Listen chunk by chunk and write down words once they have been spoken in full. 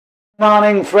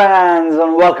Morning friends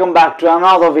and welcome back to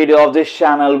another video of this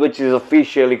channel which is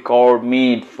officially called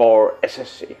Meet for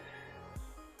SSC।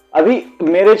 अभी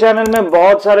मेरे channel में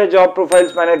बहुत सारे job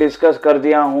profiles मैंने discuss कर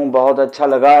दिया हूँ, बहुत अच्छा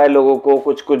लगा है लोगों को।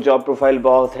 कुछ जॉब प्रोफाइल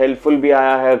बहुत हेल्पफुल भी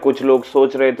आया है। कुछ लोग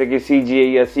सोच रहे थे कि CGA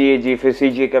या CAG, फिर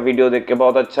CGA का वीडियो देख के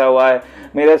बहुत अच्छा हुआ है।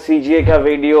 मेरा CGA का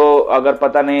वीडियो अगर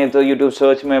पता नहीं है तो यूट्यूब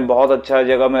सर्च में बहुत अच्छा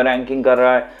जगह में रैंकिंग कर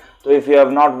रहा है, तो if you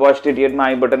have not watched it yet मैं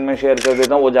आई बटन में शेयर कर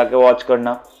देता हूँ, वो जाके वॉच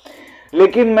करना।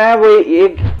 लेकिन मैं वो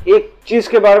एक चीज़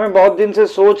के बारे में बहुत दिन से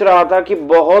सोच रहा था कि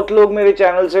बहुत लोग मेरे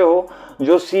चैनल से हो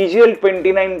जो CGL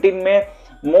 2019 में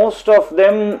most of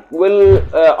them will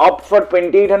opt for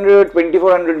 2800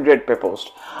 2400 grade pay post,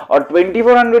 और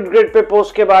 2400 ग्रेड पे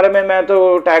पोस्ट के बारे में मैं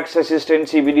तो टैक्स असिस्टेंट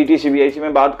CBDT CBIC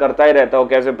में बात करता ही रहता हूँ,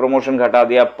 कैसे प्रमोशन घटा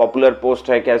दिया, पॉपुलर पोस्ट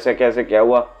है, कैसे कैसे क्या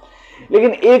हुआ।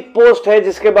 लेकिन एक पोस्ट है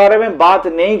जिसके बारे में बात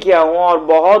नहीं किया हूँ और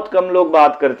बहुत कम लोग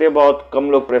बात करते हैं, बहुत कम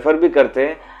लोग प्रेफर भी करते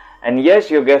हैं। And yes,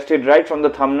 you guessed it right from the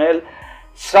thumbnail.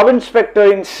 Sub Inspector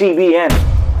in CBN,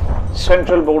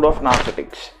 Central Board of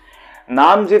Narcotics।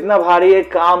 नाम जितना भारी है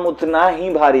काम उतना ही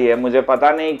भारी है। मुझे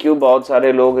पता नहीं क्यों बहुत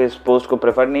सारे लोग इस पोस्ट को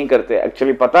प्रेफर नहीं करते।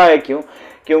 एक्चुअली पता है क्यों,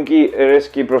 क्योंकि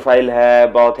रिस्क की प्रोफाइल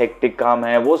है, बहुत हेक्टिक काम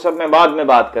है, वो सब मैं बाद में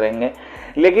बात करेंगे।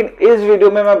 लेकिन इस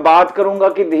वीडियो में मैं बात करूंगा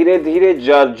कि धीरे धीरे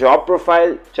जॉब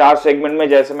प्रोफाइल 4 सेगमेंट में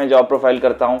जैसे मैं जॉब प्रोफाइल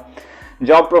करता हूँ।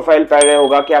 जॉब प्रोफाइल पहले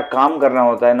होगा क्या काम करना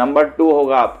होता है, नंबर 2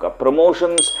 होगा आपका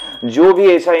प्रमोशंस, जो भी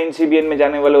ऐसा इन CBN में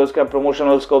जाने वाले उसका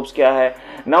प्रमोशनल स्कोप्स क्या है।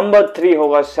 नंबर 3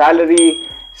 होगा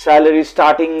सैलरी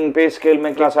स्टार्टिंग पे स्केल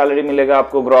में क्या सैलरी मिलेगा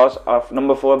आपको ग्रॉस। और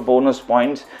नंबर 4 बोनस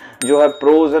पॉइंट्स, जो है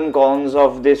pros and cons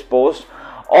of this post,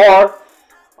 और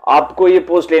आपको ये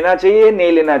पोस्ट लेना चाहिए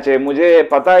नहीं लेना चाहिए। मुझे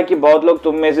पता है कि बहुत लोग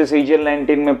तुम में से CGL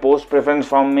 19 में पोस्ट प्रेफरेंस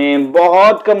फॉर्म में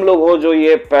बहुत कम लोग हो जो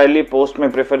ये पहली पोस्ट में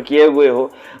प्रेफर किए हुए हो,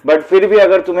 बट फिर भी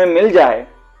अगर तुम्हें मिल जाए,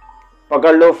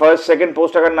 पकड़ लो, फर्स्ट सेकंड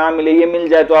पोस्ट अगर ना मिले, ये मिल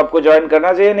जाए तो आपको ज्वाइन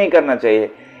करना चाहिए नहीं करना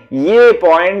चाहिए। ये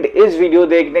पॉइंट इस वीडियो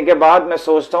देखने के बाद मैं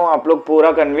सोचता हूँ आप लोग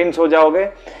पूरा कन्विंस हो जाओगे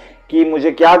कि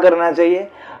मुझे क्या करना चाहिए।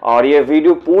 और ये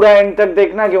वीडियो पूरा एंड तक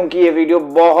देखना क्योंकि ये वीडियो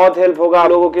बहुत हेल्प होगा आप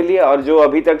लोगों के लिए। और जो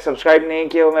अभी तक सब्सक्राइब नहीं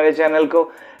किया हो मेरे चैनल को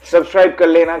सब्सक्राइब कर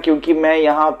लेना, क्योंकि मैं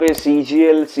यहाँ पे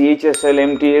CGL, CHSL,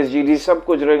 MTS, GD सब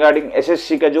कुछ रिगार्डिंग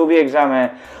SSC का जो भी एग्जाम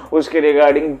है उसके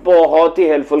रिगार्डिंग बहुत ही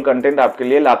हेल्पफुल कंटेंट आपके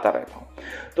लिए लाता रहता हूँ।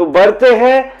 तो बढ़ते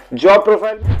हैं जॉब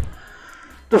प्रोफाइल।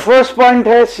 तो फर्स्ट पॉइंट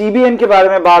है CBN के बारे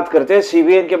में बात करते हैं।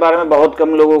 CBN के बारे में बहुत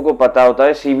कम लोगों को पता होता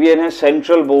है। CBN है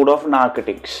सेंट्रल बोर्ड ऑफ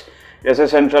नार्कोटिक्स। जैसे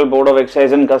central board of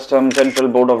excise and custom, central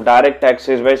board of direct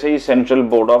taxes, वैसे ही central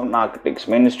board of narcotics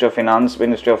ministry of finance,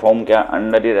 ministry of home के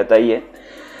अंडर ही रहता ही है।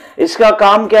 इसका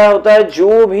काम क्या होता है,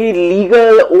 जो भी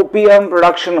लीगल ओपीएम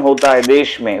प्रोडक्शन होता है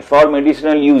देश में for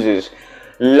medicinal uses,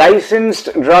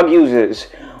 licensed drug uses,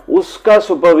 उसका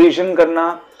सुपरविजन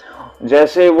करना।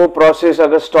 जैसे वो प्रोसेस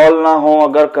अगर स्टॉल ना हो,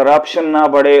 अगर करप्शन ना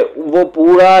बढ़े, वो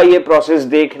पूरा ये प्रोसेस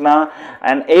देखना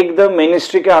एंड एकदम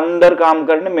मिनिस्ट्री के अंदर काम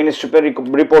करने, मिनिस्ट्री पे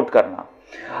रिपोर्ट करना।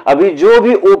 अभी जो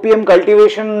भी ओपीएम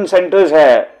कल्टीवेशन सेंटर्स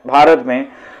है भारत में,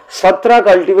 17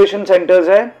 कल्टीवेशन सेंटर्स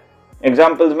है।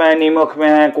 एग्जांपल्स में नीमच में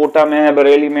है, कोटा में है,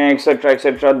 बरेली में, एक्सेट्रा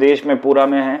एक्सेट्रा, देश में पूरा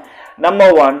में है।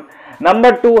 नंबर 1।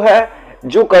 नंबर 2 है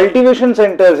जो कल्टीवेशन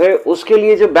सेंटर्स है उसके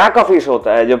लिए जो बैक ऑफिस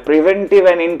होता है, जो preventive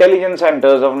and intelligence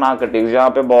centres of narcotics, जहां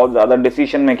पे बहुत ज्यादा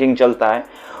डिसीजन मेकिंग चलता है,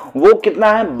 वो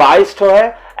कितना है, 22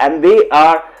 है। And they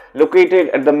are located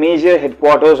at the major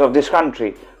headquarters of this country.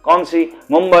 कौन सी?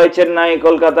 मुंबई, चेन्नई,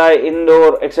 कोलकाता,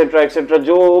 इंदौर, एक्सेट्रा एक्सेट्रा,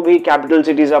 जो भी कैपिटल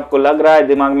सिटीज आपको लग रहा है,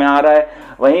 दिमाग में आ रहा है,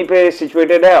 वहीं पे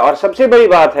सिचुएटेड है। और सबसे बड़ी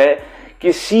बात है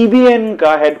कि CBN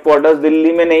का हेडक्वार्टर्स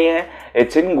दिल्ली में नहीं है,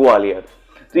 इट्स इन ग्वालियर।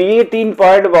 तो ये 3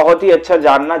 पॉइंट बहुत ही अच्छा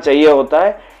जानना चाहिए होता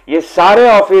है। ये सारे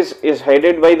office is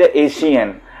headed by the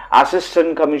ACN,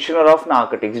 assistant commissioner of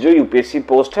narcotics, जो UPSC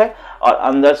पोस्ट है और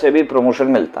अंदर से भी प्रमोशन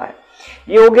मिलता है।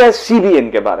 ये हो गया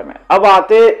CBN के बारे में। अब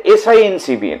आते SI इन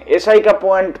CBN। SI का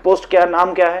पोस्ट क्या,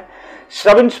 नाम क्या है,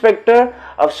 sub inspector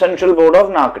of central board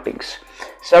of narcotics.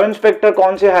 Sub inspector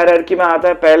कौन से हायरार्की में आता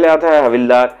है? पहले आता है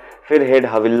हविलदार, फिर हेड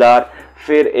हविलदार,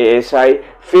 फिर ASI,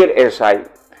 फिर SI,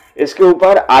 इसके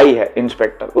ऊपर I है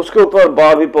इंस्पेक्टर, उसके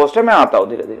ऊपर भी पोस्ट है, मैं आता हूं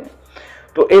धीरे धीरे।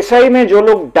 तो SI में जो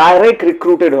लोग डायरेक्ट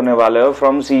रिक्रूटेड होने वाले हो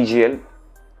फ्रॉम CGL,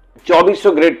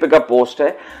 2400 ग्रेड पे का पोस्ट है।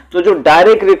 तो जो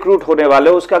डायरेक्ट रिक्रूट होने वाले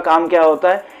हो उसका काम क्या होता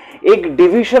है, एक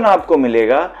डिवीजन आपको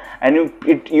मिलेगा and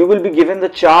you will be given the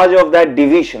charge of that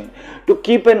division to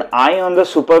keep an I on the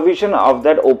supervision of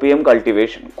that OPM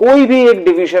cultivation. कोई भी एक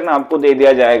डिवीजन आपको दे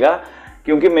दिया जाएगा,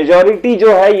 क्योंकि मेजॉरिटी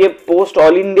जो है ये post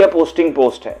all India posting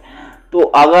post है। तो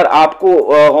अगर आपको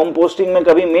होम पोस्टिंग में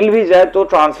कभी मिल भी जाए तो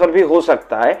ट्रांसफर भी हो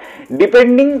सकता है,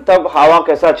 डिपेंडिंग तब हवा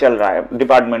कैसा चल रहा है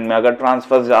डिपार्टमेंट में। अगर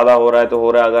ट्रांसफर ज्यादा हो रहा है तो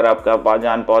हो रहा है, अगर आपका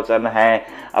जान पहचान है,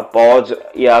 अब पॉज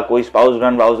या कोई स्पाउस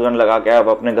गन लगा के आप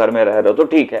अपने घर में रह रहे हो तो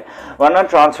ठीक है, वरना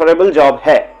ट्रांसफरेबल जॉब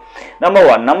है। नंबर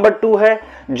 1। नंबर 2 है,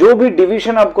 जो भी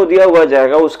डिवीजन आपको दिया हुआ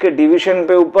जाएगा उसके डिवीजन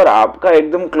पे ऊपर आपका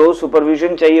एकदम क्लोज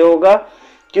सुपरविजन चाहिए होगा।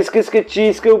 किस किस की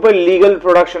चीज के ऊपर? Legal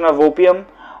production of OPM.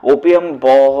 OPM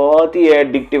बहुत ही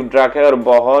एडिक्टिव ड्रग है और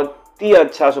बहुत ही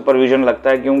अच्छा सुपरविजन लगता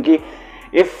है, क्योंकि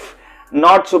if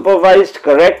not supervised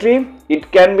correctly it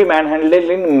can be man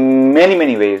handled in many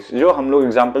many ways, जो हम लोग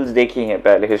एग्जांपल्स देखी हैं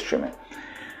पहले हिस्ट्री में।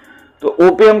 तो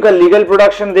ओपीएम का लीगल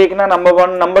प्रोडक्शन देखना नंबर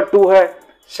 1। नंबर 2 है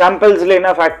सैंपल्स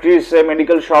लेना फैक्ट्रीज से,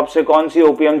 मेडिकल शॉप से, कौन सी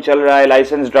ओपीएम चल रहा है,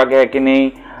 लाइसेंस ड्रग है कि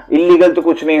नहीं, इलीगल तो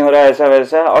कुछ नहीं हो रहा है, ऐसा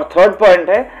वैसा। और थर्ड पॉइंट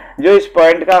है, जो इस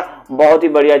पॉइंट का बहुत ही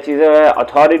बढ़िया चीज है,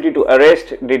 अथॉरिटी टू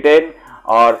अरेस्ट, डिटेन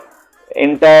और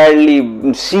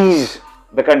entirely seize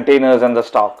the containers and the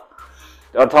stock.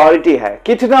 Authority है,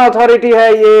 कितना अथॉरिटी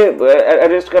है ये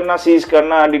अरेस्ट करना, सीज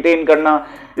करना, डिटेन करना,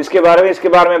 इसके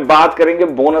बारे में बात करेंगे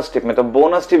बोनस टिप में। तो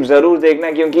बोनस टिप जरूर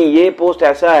देखना, क्योंकि ये पोस्ट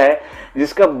ऐसा है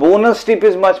जिसका bonus tip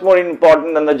is much more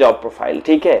important then the job profile.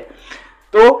 ठीक है,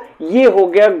 तो ये हो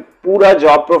गया पूरा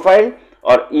जॉब प्रोफाइल।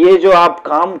 और ये जो आप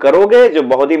काम करोगे, जो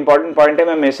बहुत ही इंपॉर्टेंट पॉइंट है,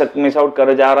 मैं मिस आउट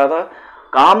कर जा रहा था,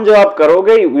 काम जो आप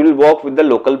करोगे you will work with the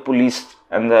local police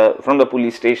and from the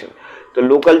police station. तो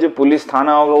लोकल जो पुलिस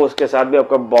थाना होगा उसके साथ भी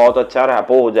आपका बहुत अच्छा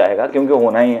रैपो हो जाएगा, क्योंकि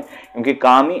होना ही है, क्योंकि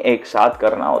काम ही एक साथ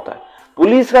करना होता है।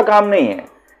 पुलिस का काम नहीं है,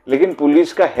 लेकिन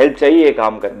पुलिस का हेल्प चाहिए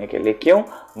काम करने के लिए। क्यों?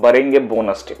 बढ़ेंगे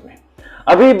बोनस टिप में।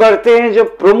 अभी बढ़ते हैं जो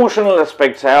प्रोमोशनल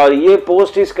एस्पेक्ट्स है, और ये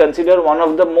post is consider one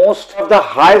of the most of the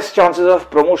highest chances of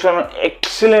promotion,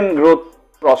 excellent growth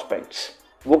prospects.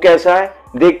 वो कैसा है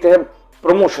देखते हैं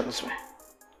प्रमोशंस में।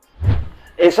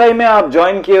 एसआई में आप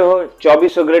ज्वाइन किए हो,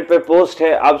 2400 ग्रेड पे पोस्ट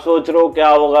है। आप सोच रहे हो क्या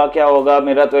होगा,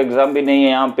 मेरा तो एग्जाम भी नहीं है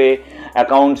यहाँ पे,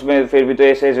 अकाउंट्स में फिर भी तो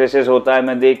एसएस वैसेस होता है,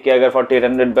 मैं देख के अगर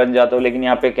 4800 बन जाता हूँ, लेकिन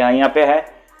यहाँ पे क्या, यहाँ पे है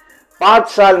 5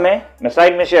 साल में, मैं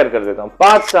साइड में शेयर कर देता हूँ,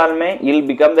 5 साल में you will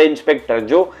become the inspector,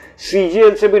 जो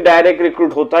सीजीएल से भी डायरेक्ट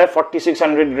रिक्रूट होता है,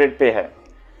 4600 ग्रेड पे है।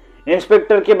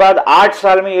 इंस्पेक्टर के बाद 8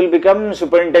 साल में you will become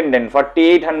superintendent,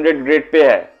 4800 grade pay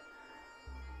है।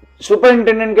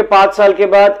 सुपरिंटेंडेंट के 5 साल के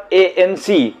बाद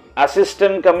ANC,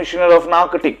 assistant commissioner of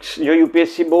narcotics, जो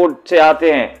यूपीएससी बोर्ड से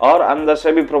आते हैं और अंदर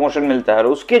से भी प्रमोशन मिलता है। और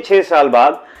उसके 6 साल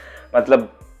बाद, मतलब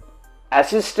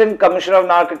असिस्टेंट कमिश्नर ऑफ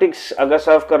नार्कोटिक्स अगर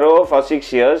सर्व कर रहे हो for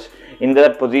 6 years in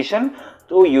that position,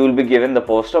 तो you will be given the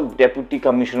post of deputy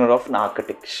commissioner of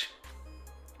narcotics.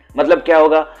 मतलब क्या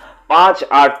होगा, 5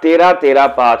 8 13 13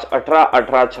 5 18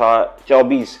 18 6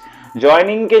 24,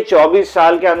 ज्वाइनिंग के 24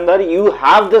 साल के अंदर you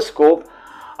have the scope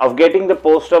of getting the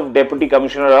post of deputy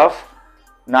commissioner of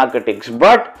narcotics,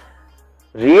 but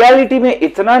reality में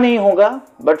इतना नहीं होगा,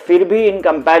 बट फिर भी इन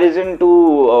कंपैरिजन टू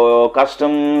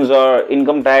कस्टम्स और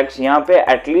इनकम टैक्स, यहाँ पे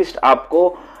एटलीस्ट आपको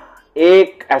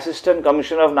एक असिस्टेंट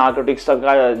कमिश्नर ऑफ नार्कोटिक्स तक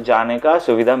का जाने का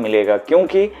सुविधा मिलेगा,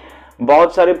 क्योंकि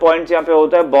बहुत सारे पॉइंट्स यहाँ पे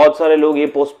होता है, बहुत सारे लोग ये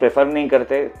पोस्ट प्रेफर नहीं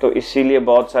करते, तो इसीलिए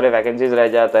बहुत सारे वैकेंसीज रह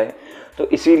जाता है, तो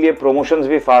इसीलिए प्रमोशंस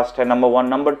भी फास्ट है। नंबर 1।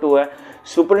 नंबर 2 है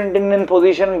सुपरिंटेंडेंट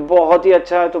पोजीशन, बहुत ही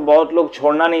अच्छा है, तो बहुत लोग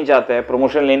छोड़ना नहीं चाहते हैं,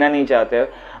 प्रमोशन लेना नहीं चाहते हैं,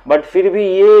 बट फिर भी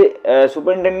ये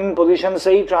सुपरिंटेंडेंट पोजीशन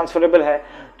से ही ट्रांसफरेबल है,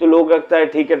 तो लोग लगता है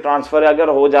ठीक है ट्रांसफर अगर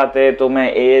हो जाते हैं तो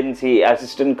मैं एएनसी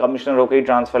असिस्टेंट कमिश्नर होकर ही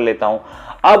ट्रांसफर लेता हूँ।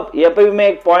 अब यहाँ पे भी मैं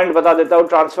एक पॉइंट बता देता हूँ,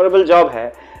 ट्रांसफरेबल जॉब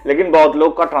है, लेकिन बहुत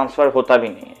लोग का ट्रांसफर होता भी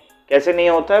नहीं है। कैसे नहीं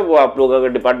होता है वो आप लोग अगर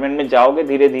डिपार्टमेंट में जाओगे,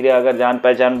 धीरे धीरे अगर जान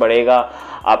पहचान बढ़ेगा,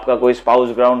 आपका कोई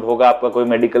स्पाउस ग्राउंड होगा, आपका कोई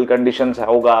मेडिकल कंडीशंस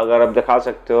होगा, अगर आप दिखा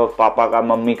सकते हो पापा का,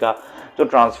 मम्मी का, तो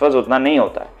ट्रांसफर उतना नहीं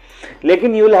होता है।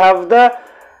 लेकिन you will have the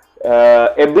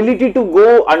ability to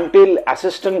go until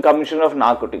assistant commissioner of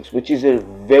narcotics, which is a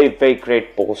very very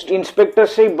great post. Inspector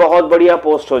से बहुत बढ़िया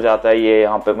पोस्ट हो जाता है ये,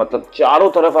 यहाँ पे मतलब चारों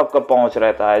तरफ आपका पहुंच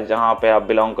रहता है, जहां पे आप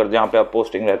बिलोंग कर, जहां पे आप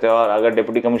पोस्टिंग रहते हो, और अगर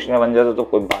डिप्टी कमिश्नर बन जाते तो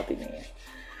कोई बात ही नहीं है।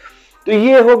 तो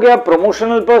ये हो गया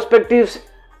प्रमोशनल पर्सपेक्टिव्स।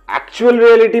 एक्चुअल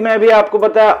रियलिटी में भी आपको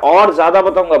बताया, और ज्यादा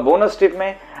बताऊंगा बोनस टिप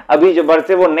में। अभी जो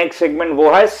बढ़ते वो नेक्स्ट सेगमेंट वो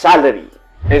है salary.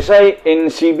 SI in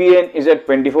CBN is at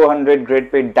 2400 grade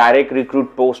pay direct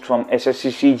recruit post from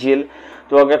SSC CGL।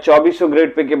 तो अगर 2400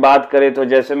 ग्रेड पे की बात करें, तो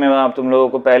जैसे मैं आप तुम लोगों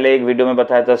को पहले एक वीडियो में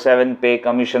बताया था, 7 पे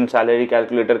कमीशन सैलरी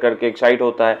कैलकुलेटर करके एक साइट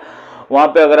होता है, वहां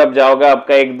पे अगर आप जाओगे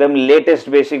आपका एकदम लेटेस्ट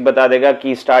बेसिक बता देगा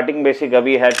कि स्टार्टिंग बेसिक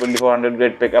अभी है 2400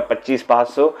 ग्रेड पे का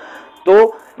 25,500,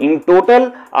 तो इन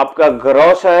टोटल आपका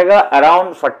ग्रॉस आएगा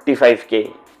अराउंड 45K,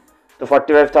 तो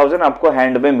 45,000 आपको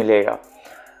हैंड में मिलेगा।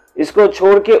 इसको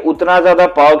छोड़ के उतना ज्यादा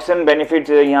पर्क्स एंड बेनिफिट्स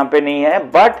यहाँ पे नहीं है,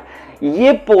 बट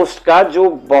ये पोस्ट का जो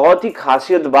बहुत ही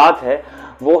खासियत बात है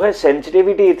वो है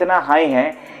सेंसिटिविटी इतना हाई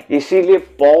है, इसीलिए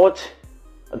पहुंच,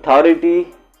 अथॉरिटी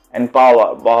एंड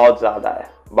पावर बहुत ज़्यादा है।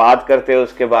 बात करते हैं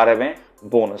उसके बारे में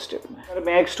बोनस टिप में।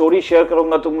 मैं एक स्टोरी शेयर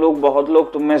करूंगा, तुम लोग बहुत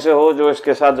लोग तुम में से हो जो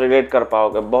इसके साथ रिलेट कर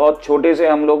पाओगे। बहुत छोटे से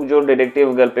हम लोग जो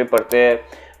डिटेक्टिव गर्ल पे पढ़ते हैं,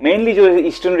 मेनली जो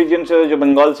ईस्टर्न रीजन से, जो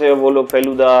बंगाल से, वो लोग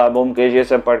फेलुदा, ब्योमकेश ये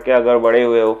सब पढ़ के अगर बड़े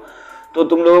हुए हो तो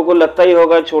तुम लोगों को लगता ही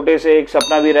होगा छोटे से एक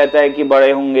सपना भी रहता है कि बड़े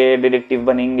होंगे, डिटेक्टिव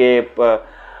बनेंगे,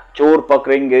 चोर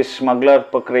पकड़ेंगे, स्मगलर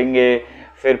पकड़ेंगे,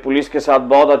 फिर पुलिस के साथ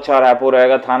बहुत अच्छा रैपो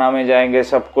रहेगा, थाना में जाएंगे,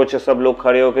 सब कुछ, सब लोग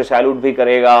खड़े होकर सैल्यूट भी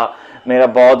करेगा, मेरा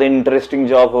बहुत इंटरेस्टिंग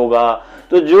जॉब होगा।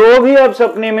 तो जो भी आप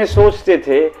सपने में सोचते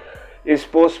थे इस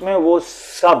पोस्ट में वो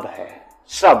सब है,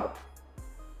 सब।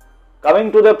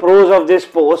 Coming to the pros of this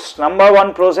post, number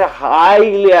 1 pros है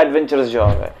हाईली एडवेंचरस जॉब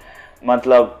है।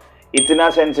 मतलब इतना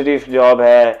सेंसिटिव जॉब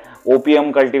है,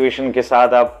 ओपीएम कल्टीवेशन के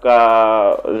साथ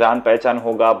आपका जान पहचान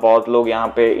होगा, बहुत लोग यहाँ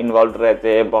पे इन्वॉल्व रहते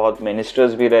हैं, बहुत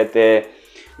मिनिस्टर्स भी रहते हैं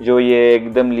जो ये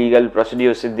एकदम लीगल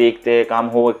प्रोसीड्यूर से देखते हैं काम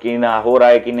हो कि ना, हो रहा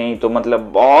है कि नहीं। तो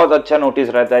मतलब बहुत अच्छा नोटिस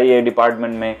रहता है ये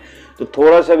डिपार्टमेंट में। तो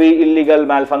थोड़ा सा भी इलीगल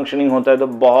मैल फंक्शनिंग होता है तो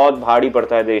बहुत भारी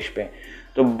पड़ता है देश पे।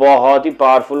 तो बहुत ही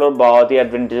पावरफुल और बहुत ही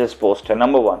एडवांटेजेस पोस्ट है,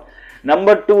 नंबर 1।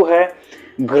 नंबर 2 है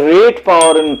great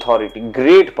power and authority.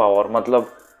 Great power मतलब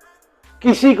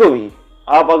किसी को भी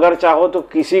आप अगर चाहो तो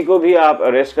किसी को भी आप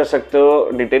अरेस्ट कर सकते हो,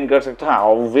 डिटेन कर सकते हो। हाँ,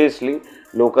 ऑब्वियसली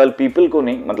लोकल पीपल को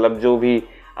नहीं, मतलब जो भी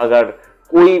अगर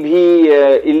कोई भी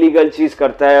इलीगल चीज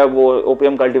करता है वो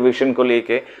ओपीएम कल्टीवेशन को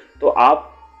लेके, तो आप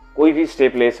कोई भी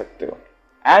स्टेप ले सकते हो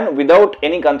and without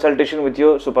any consultation with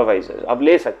your supervisor आप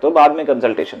ले सकते हो, बाद में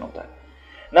कंसल्टेशन होता है।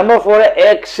 नंबर 4 है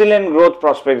एक्सीलेंट ग्रोथ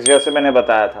प्रोस्पेक्ट्स। जैसे मैंने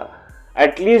बताया था,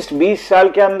 एटलीस्ट 20 साल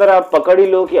के अंदर आप पकड़ ही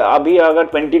लो कि अभी अगर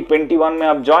 2021 में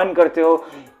आप ज्वाइन करते हो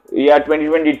या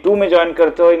 2022 में ज्वाइन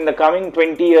करते हो, in the coming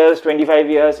 20 years 25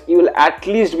 years you will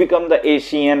at least become the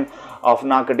Asian of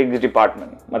narcotics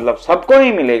department. मतलब सबको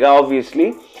नहीं मिलेगा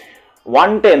ऑब्वियसली,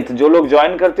 1/10 जो लोग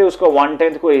ज्वाइन करते हैं उसको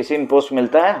 1/10 को एशियन पोस्ट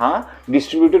मिलता है, हाँ,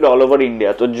 डिस्ट्रीब्यूटेड ऑल ओवर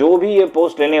इंडिया। तो जो भी ये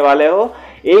पोस्ट लेने वाले हो,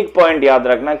 एक पॉइंट याद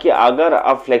रखना कि अगर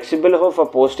आप फ्लेक्सिबल हो for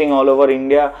posting all over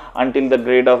India until the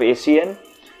grade of Asian,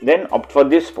 then opt for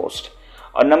this post.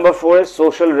 और नंबर 4 है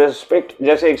सोशल रिस्पेक्ट।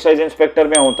 जैसे एक्साइज इंस्पेक्टर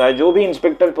में होता है, जो भी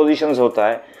इंस्पेक्टर पोजीशंस होता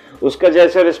है उसका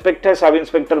जैसे रिस्पेक्ट है सब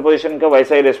इंस्पेक्टर पोजीशन का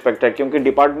वैसा ही रिस्पेक्ट है, क्योंकि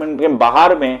डिपार्टमेंट के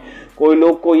बाहर में कोई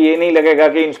लोग को ये नहीं लगेगा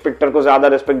कि इंस्पेक्टर को ज्यादा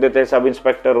रिस्पेक्ट देते हैं, सब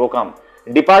इंस्पेक्टर को कम।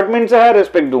 डिपार्टमेंट से है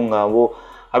रिस्पेक्ट दूंगा, वो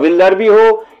हविलदार भी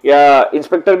हो या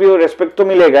इंस्पेक्टर भी हो, रिस्पेक्ट तो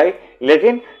मिलेगा ही,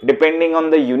 लेकिन depending on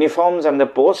the uniforms and the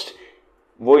post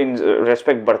वो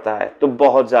रिस्पेक्ट बढ़ता है, तो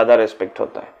बहुत ज्यादा रिस्पेक्ट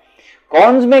होता है।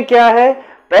 कॉन्स में क्या है?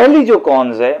 पहली जो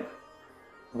कॉन्स है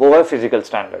वो है physical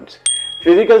standards.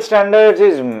 Physical standards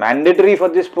is mandatory for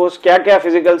this post. क्या क्या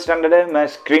फिजिकल स्टैंडर्ड है मैं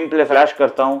स्क्रीन पे फ्लैश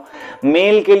करता हूँ।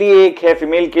 मेल के लिए एक है,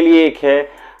 फीमेल के लिए एक है।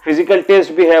 फिजिकल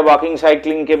टेस्ट भी है, वॉकिंग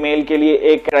साइकिलिंग के मेल के लिए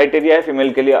एक क्राइटेरिया है,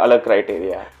 फीमेल के लिए अलग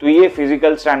क्राइटेरिया है। तो ये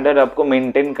फिजिकल स्टैंडर्ड आपको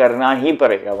मेंटेन करना ही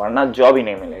पड़ेगा, वरना जॉब ही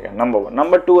नहीं मिलेगा, नंबर 1।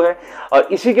 नंबर 2 है, और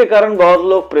इसी के कारण बहुत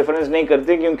लोग प्रेफरेंस नहीं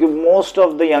करते, क्योंकि most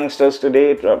of the youngsters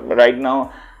today right now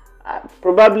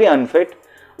probably unfit.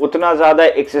 उतना ज़्यादा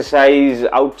एक्सरसाइज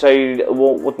आउटसाइड वो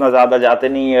उतना ज़्यादा जाते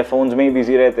नहीं है, फोन्स में ही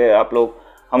बिजी रहते हैं आप लोग,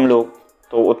 हम लोग,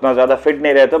 तो उतना ज़्यादा फिट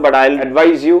नहीं रहते। बट आई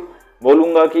एडवाइज यू,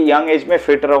 बोलूँगा कि यंग एज में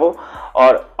फिट रहो।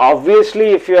 और obviously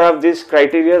if you have this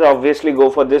criteria, obviously go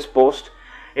for this post.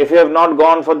 If you have not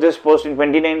gone for this post in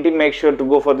 2019, make sure to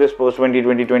go for this post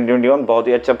 2020 2021, बहुत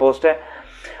ही अच्छा post है।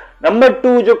 Number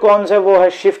 2 जो कौन सा वो है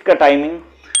शिफ्ट का टाइमिंग।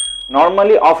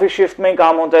 नॉर्मली ऑफिस शिफ्ट में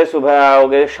काम होता है, सुबह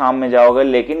आओगे शाम में जाओगे,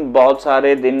 लेकिन बहुत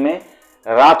सारे दिन में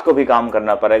रात को भी काम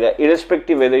करना पड़ेगा,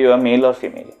 irrespective whether you are mail और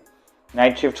फीमेल।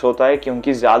 नाइट शिफ्ट होता है,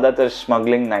 क्योंकि ज़्यादातर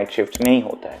स्मगलिंग नाइट शिफ्ट में ही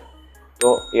होता है,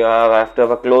 तो you have to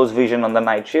have a close vision on the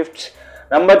night shifts.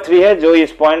 Number 3 है, जो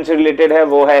इस पॉइंट से रिलेटेड है,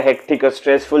 वो है हेक्टिक और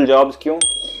स्ट्रेसफुल जॉब्स। क्यों?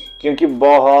 क्योंकि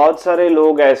बहुत सारे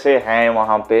लोग ऐसे हैं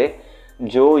वहाँ पे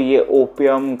जो ये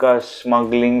ओपियम का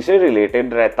स्मगलिंग से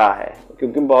रिलेटेड रहता है,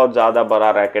 क्योंकि बहुत ज़्यादा बड़ा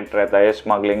रैकेट रहता है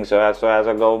स्मगलिंग से। एज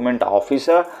अ गवर्नमेंट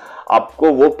ऑफिसर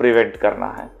आपको वो प्रिवेंट करना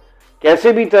है,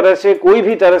 कैसे भी तरह से, कोई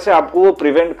भी तरह से आपको वो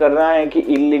प्रिवेंट करना है कि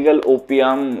इलीगल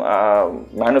ओपियम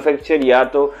मैन्युफैक्चर या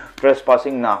तो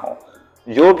ट्रेसपासिंग ना हो।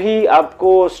 जो भी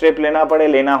आपको स्टेप लेना पड़े,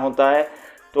 लेना होता है।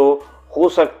 तो हो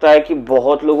सकता है कि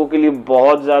बहुत लोगों के लिए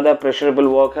बहुत ज़्यादा प्रेशरेबल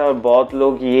वर्क है, और बहुत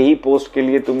लोग यही पोस्ट के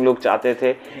लिए तुम लोग चाहते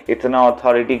थे, इतना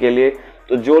अथॉरिटी के लिए।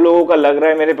 तो जो लोगों का लग रहा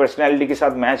है मेरे पर्सनैलिटी के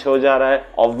साथ मैच हो जा रहा है,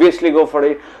 ऑब्वियसली गो फॉर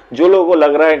इट। जो लोगों को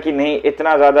लग रहा है कि नहीं,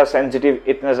 इतना ज़्यादा सेंसिटिव,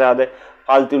 इतना ज़्यादा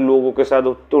फालतू लोगों के साथ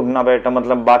उठना बैठना,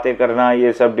 मतलब बातें करना,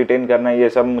 ये सब डिटेन करना, ये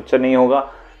सब मुझसे नहीं होगा,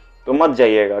 तो मत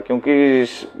जाइएगा, क्योंकि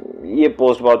ये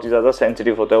पोस्ट बहुत ही ज़्यादा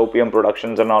सेंसिटिव होता है, ओपीएम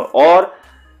प्रोडक्शन एंड ऑल। और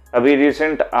अभी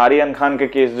रिसेंट आर्यन खान के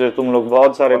केस जो तुम लोग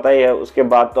बहुत सारे पता ही है, उसके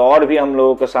बाद तो और भी हम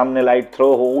लोगों के सामने लाइट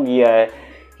थ्रो हो गया है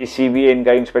कि CBN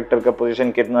का इंस्पेक्टर का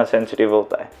पोजीशन कितना सेंसिटिव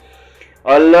होता है।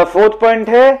 और फोर्थ पॉइंट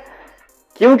है,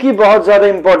 क्योंकि बहुत ज्यादा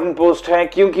इंपॉर्टेंट पोस्ट है,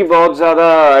 क्योंकि बहुत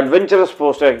ज्यादा एडवेंचरस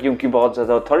पोस्ट है, क्योंकि बहुत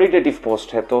ज्यादा अथॉरिटेटिव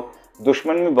पोस्ट है, तो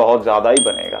दुश्मन भी बहुत ज्यादा ही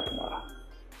बनेगा तुम्हारा।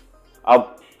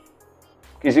 अब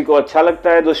किसी को अच्छा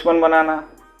लगता है दुश्मन बनाना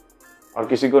और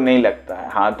किसी को नहीं लगता है।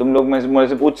 हाँ, तुम लोग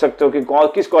मुझसे पूछ सकते हो कि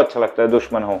किसको अच्छा लगता है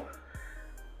दुश्मन हो।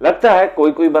 लगता है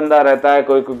कोई कोई बंदा रहता है,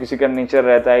 कोई कोई किसी का नेचर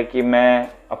रहता है कि मैं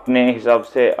अपने हिसाब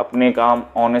से अपने काम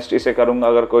ऑनेस्टी से करूंगा,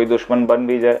 अगर कोई दुश्मन बन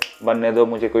भी जाए बनने दो,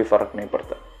 मुझे कोई फर्क नहीं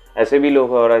पड़ता। ऐसे भी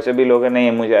लोग हैं और ऐसे भी लोग हैं,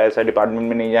 नहीं मुझे ऐसा डिपार्टमेंट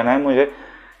में नहीं जाना है, मुझे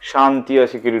शांति और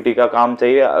सिक्योरिटी का काम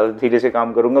चाहिए, धीरे से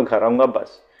काम करूंगा, घर आऊंगा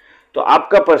बस। तो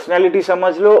आपका पर्सनैलिटी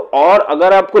समझ लो, और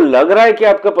अगर आपको लग रहा है कि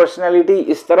आपका पर्सनैलिटी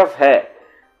इस तरफ है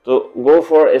तो go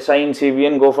for SI in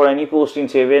CBN, go for any post in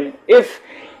CBN।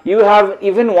 If you have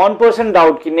even 1%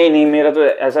 doubt कि नहीं मेरा तो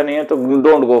ऐसा नहीं है, तो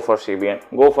don't go for CBN,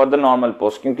 go for the normal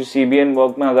post. क्योंकि CBN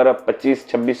वर्क में अगर आप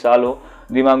 25-26 साल हो,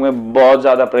 दिमाग में बहुत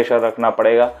ज्यादा प्रेशर रखना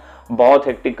पड़ेगा, बहुत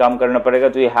हेक्टिक काम करना पड़ेगा,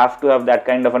 तो you have to have that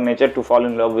kind of a nature to fall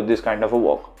in love with this kind of a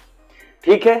work.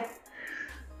 ठीक है,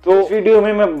 तो इस वीडियो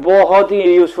में मैं बहुत ही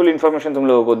यूजफुल इंफॉर्मेशन तुम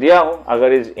लोगों को दिया हूं।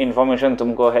 अगर इस इंफॉर्मेशन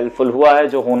तुमको हेल्पफुल हुआ है,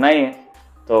 जो होना ही है,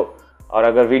 तो और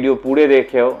अगर वीडियो पूरे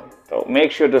देखे हो तो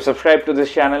make sure to subscribe to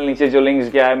this channel. नीचे जो लिंक्स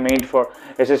गया है मेड फॉर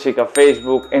SSC का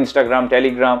फेसबुक, इंस्टाग्राम,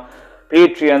 टेलीग्राम,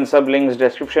 पेट्रियन, सब लिंक्स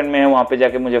डिस्क्रिप्शन में है, वहाँ पे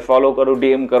जाके मुझे फॉलो करो,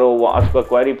 DM करो, वहाँ पर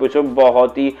क्वेरी पूछो।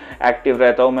 बहुत ही एक्टिव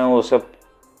रहता हूँ मैं वो सब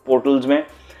पोर्टल्स में।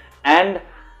 And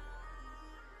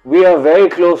we are very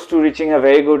close to reaching a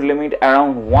very good limit,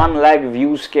 around 1 lakh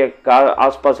views के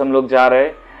आसपास हम लोग जा रहे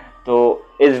हैं। तो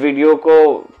इस वीडियो को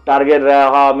टारगेट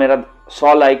रहा मेरा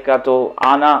 100 लाइक का, तो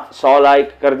आना 100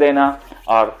 लाइक कर देना,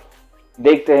 और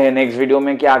देखते हैं नेक्स्ट वीडियो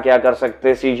में क्या क्या कर सकते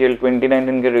हैं। CGL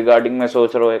 2019 के रिगार्डिंग मैं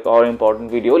सोच रहा हूँ एक और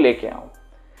इम्पोर्टेंट वीडियो लेके आऊँ।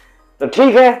 तो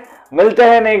ठीक है, मिलते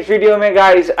हैं नेक्स्ट वीडियो में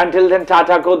guys. Until then,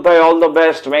 Tata, good bye, all the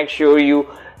best. Make sure you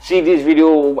see this video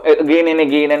again and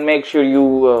again, and make sure you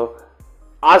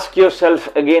ask yourself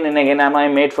again and again, am I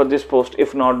made for this post?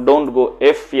 If not, don't go.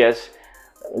 If yes,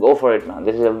 go for it now.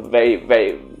 This is a very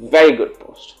very very good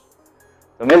post.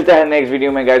 So मिलते हैं next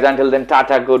video में guys. Until then,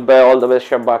 tata, goodbye, all the best.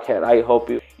 Shabba khair. I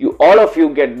hope you all of you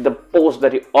get the post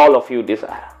that all of you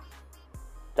desire.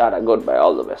 Tata, goodbye,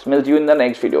 all the best. Milt you in the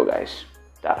next video guys.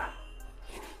 Tata.